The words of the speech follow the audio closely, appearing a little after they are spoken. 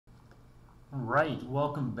Right,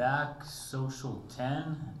 welcome back, Social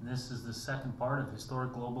 10. This is the second part of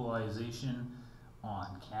Historic Globalization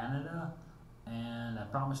on Canada, and I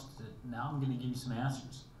promised that now I'm going to give you some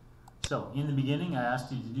answers. So, in the beginning, I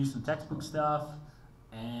asked you to do some textbook stuff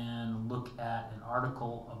and look at an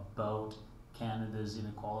article about Canada's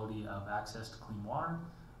inequality of access to clean water,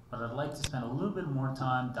 but I'd like to spend a little bit more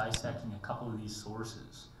time dissecting a couple of these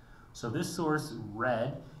sources. So this source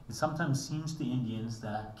read, it sometimes seems to Indians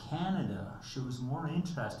that Canada shows more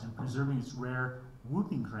interest in preserving its rare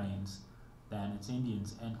whooping cranes than its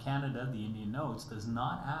Indians, and Canada, the Indian notes, does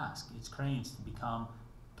not ask its cranes to become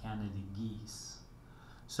Canada geese.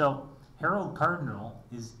 So Harold Cardinal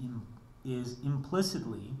is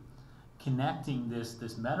implicitly connecting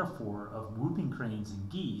this metaphor of whooping cranes and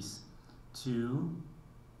geese to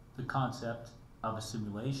the concept of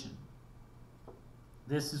assimilation.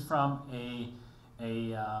 This is from a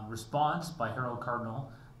response by Harold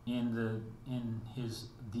Cardinal in his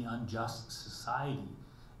The Unjust Society,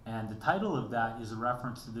 and the title of that is a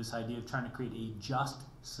reference to this idea of trying to create a just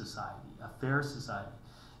society, a fair society.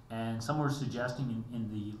 And some were suggesting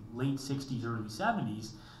in the late 60s, early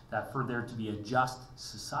 70s that for there to be a just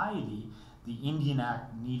society, the Indian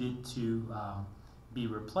Act needed to be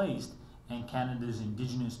replaced, and Canada's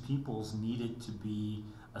Indigenous peoples needed to be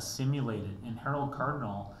assimilated. And Harold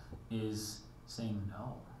Cardinal is saying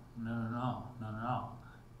no.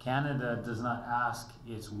 Canada does not ask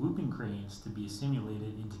its whooping cranes to be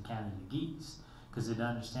assimilated into Canada geese, because it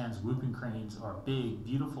understands whooping cranes are big,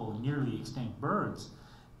 beautiful, nearly extinct birds.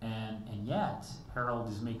 And yet, Harold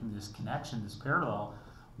is making this connection, this parallel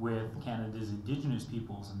with Canada's Indigenous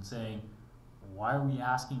peoples and saying, why are we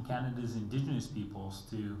asking Canada's Indigenous peoples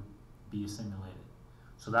to be assimilated?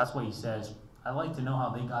 So that's why he says, I'd like to know how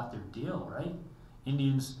they got their deal, right?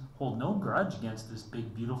 Indians hold no grudge against this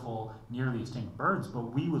big, beautiful, nearly extinct birds,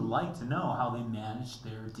 but we would like to know how they managed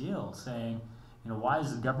their deal, saying, why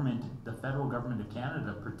is the federal government of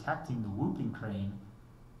Canada protecting the whooping crane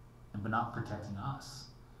but not protecting us?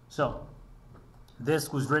 So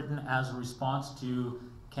this was written as a response to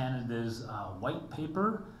Canada's white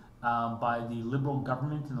paper by the Liberal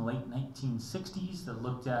government in the late 1960s that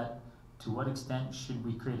looked at to what extent should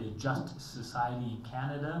we create a just society in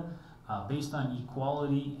Canada based on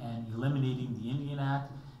equality and eliminating the Indian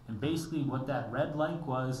Act. And basically what that read like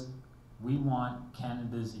was, we want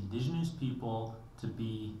Canada's Indigenous people to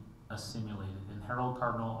be assimilated. And Harold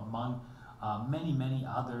Cardinal, among many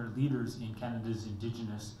other leaders in Canada's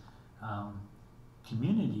Indigenous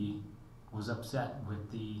community, was upset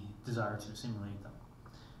with the desire to assimilate them.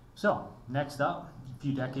 So, next up, a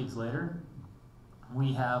few decades later,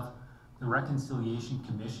 we have the Reconciliation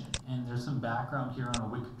Commission. And there's some background here on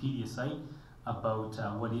a Wikipedia site about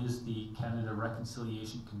what is the Canada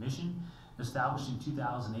Reconciliation Commission. Established in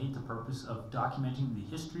 2008, the purpose of documenting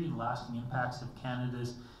the history and lasting impacts of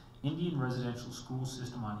Canada's Indian residential school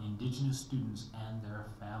system on Indigenous students and their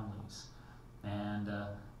families. And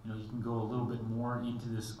you can go a little bit more into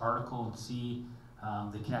this article and see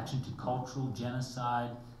the connection to cultural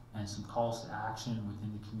genocide and some calls to action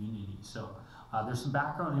within the community. So there's some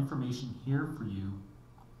background information here for you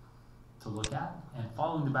to look at. And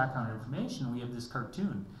following the background information, we have this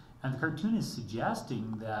cartoon. And the cartoon is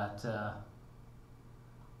suggesting that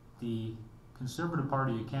the Conservative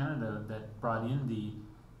Party of Canada that brought in the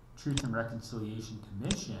Truth and Reconciliation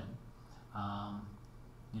Commission,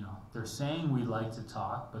 they're saying we'd like to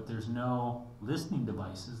talk, but there's no listening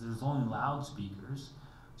devices. There's only loudspeakers.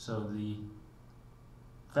 So the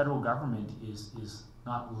federal government is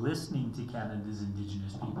not listening to Canada's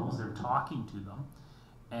Indigenous peoples. They're talking to them.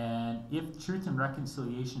 And if Truth and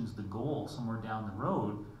Reconciliation is the goal somewhere down the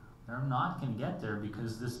road, they're not going to get there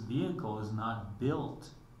because this vehicle is not built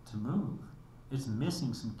to move. It's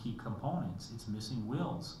missing some key components. It's missing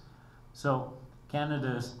wheels. So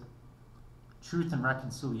Canada's Truth and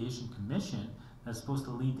Reconciliation Commission that's supposed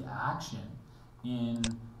to lead to action in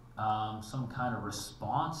some kind of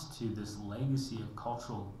response to this legacy of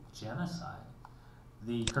cultural genocide.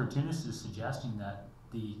 The cartoonist is suggesting that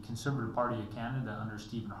the Conservative Party of Canada under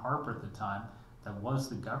Stephen Harper at the time, that was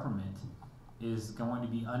the government, is going to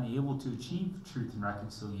be unable to achieve truth and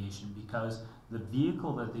reconciliation because the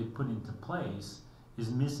vehicle that they've put into place is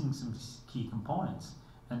missing some key components.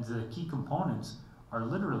 And the key components are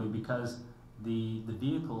literally because the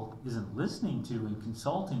vehicle isn't listening to and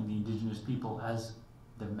consulting the Indigenous people as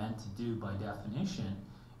they're meant to do by definition.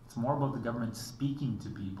 It's more about the government speaking to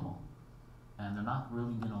people. And they're not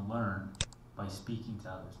really going to learn by speaking to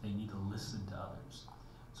others. They need to listen to others.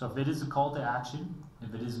 So if it is a call to action,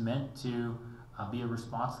 if it is meant to be a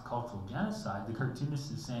response to cultural genocide, the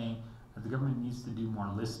cartoonist is saying that the government needs to do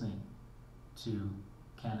more listening to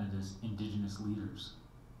Canada's Indigenous leaders.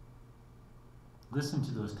 Listen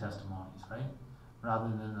to those testimonies, right? Rather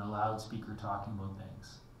than a loudspeaker talking about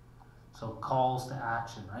things. So calls to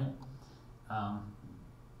action, right?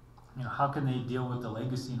 How can they deal with the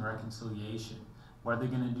legacy and reconciliation? What are they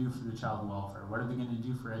going to do for the child welfare? What are they going to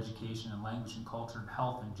do for education and language and culture and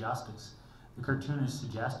health and justice? The cartoon is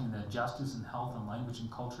suggesting that justice and health and language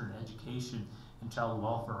and culture and education and child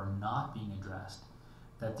welfare are not being addressed,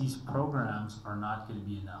 that these programs are not going to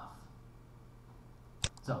be enough.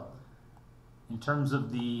 So, in terms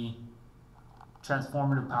of the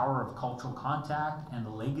transformative power of cultural contact and the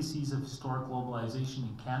legacies of historic globalization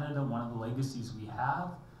in Canada, one of the legacies we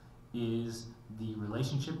have is the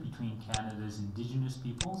relationship between Canada's Indigenous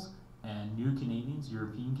peoples and new Canadians,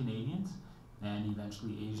 European Canadians, and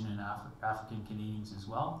eventually Asian and African Canadians as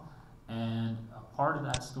well. And a part of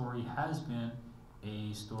that story has been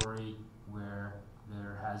a story where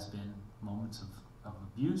there has been moments of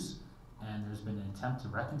abuse, and there's been an attempt to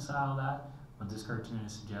reconcile that, but this cartoon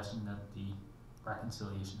is suggesting that the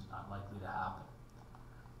reconciliation is not likely to happen.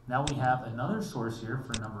 Now we have another source here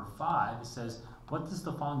for number 5. It says, what does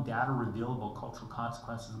the following data reveal about cultural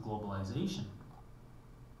consequences of globalization?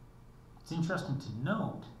 It's interesting to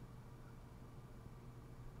note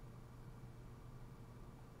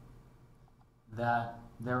that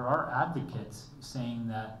there are advocates saying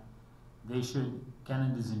that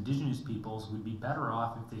Canada's Indigenous peoples would be better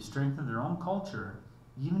off if they strengthen their own culture,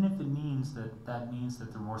 even if it means that means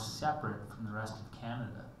that they're more separate from the rest of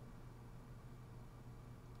Canada.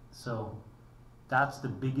 So that's the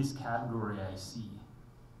biggest category I see.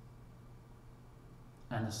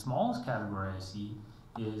 And the smallest category I see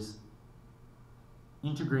is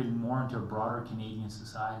integrating more into a broader Canadian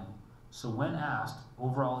society. So when asked,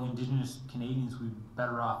 overall Indigenous Canadians would be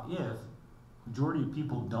better off if, majority of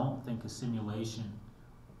people don't think assimilation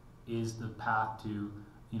is the path to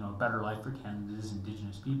a better life for Canada's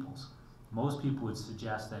Indigenous peoples. Most people would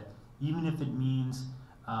suggest that even if it means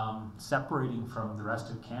separating from the rest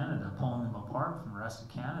of Canada, pulling them apart from the rest of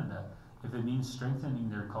Canada, if it means strengthening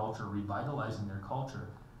their culture, revitalizing their culture,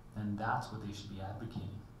 then that's what they should be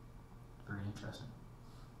advocating. Very interesting.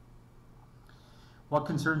 What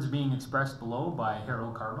concerns are being expressed below by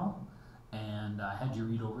Harold Cardinal, and I had you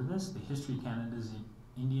read over this. The history of Canada's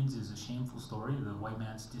Indians is a shameful story. The white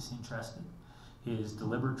man's disinterested, his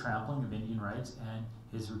deliberate trampling of Indian rights, and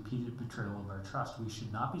his repeated betrayal of our trust. We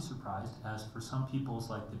should not be surprised, as for some peoples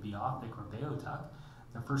like the Beothuk or Beothuk,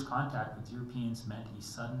 their first contact with Europeans meant a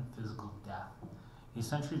sudden physical death. A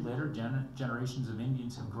century later, generations of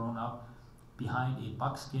Indians have grown up behind a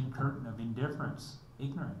buckskin curtain of indifference,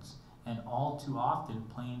 ignorance, and all too often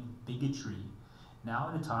plain bigotry.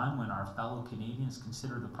 Now, at a time when our fellow Canadians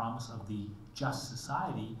consider the promise of the just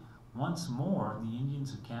society, once more the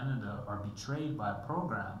Indians of Canada are betrayed by a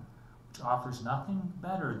program which offers nothing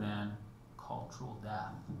better than cultural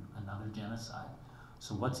death, another genocide.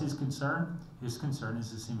 So what's his concern? His concern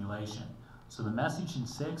is assimilation. So the message in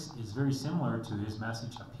 6 is very similar to his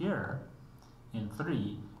message up here in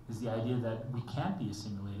 3, is the idea that we can't be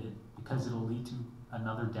assimilated because it'll lead to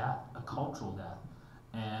another death, a cultural death.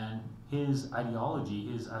 And his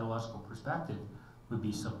ideology, his ideological perspective, would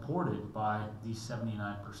be supported by the 79%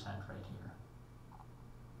 right here.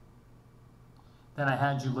 Then I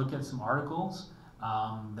had you look at some articles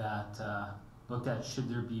that looked at should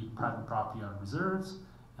there be private property on reserves,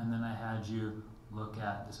 and then I had you look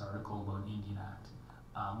at this article about Indian Act.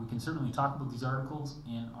 We can certainly talk about these articles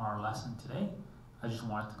in our lesson today. I just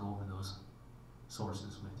wanted to go over those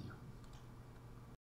sources with you.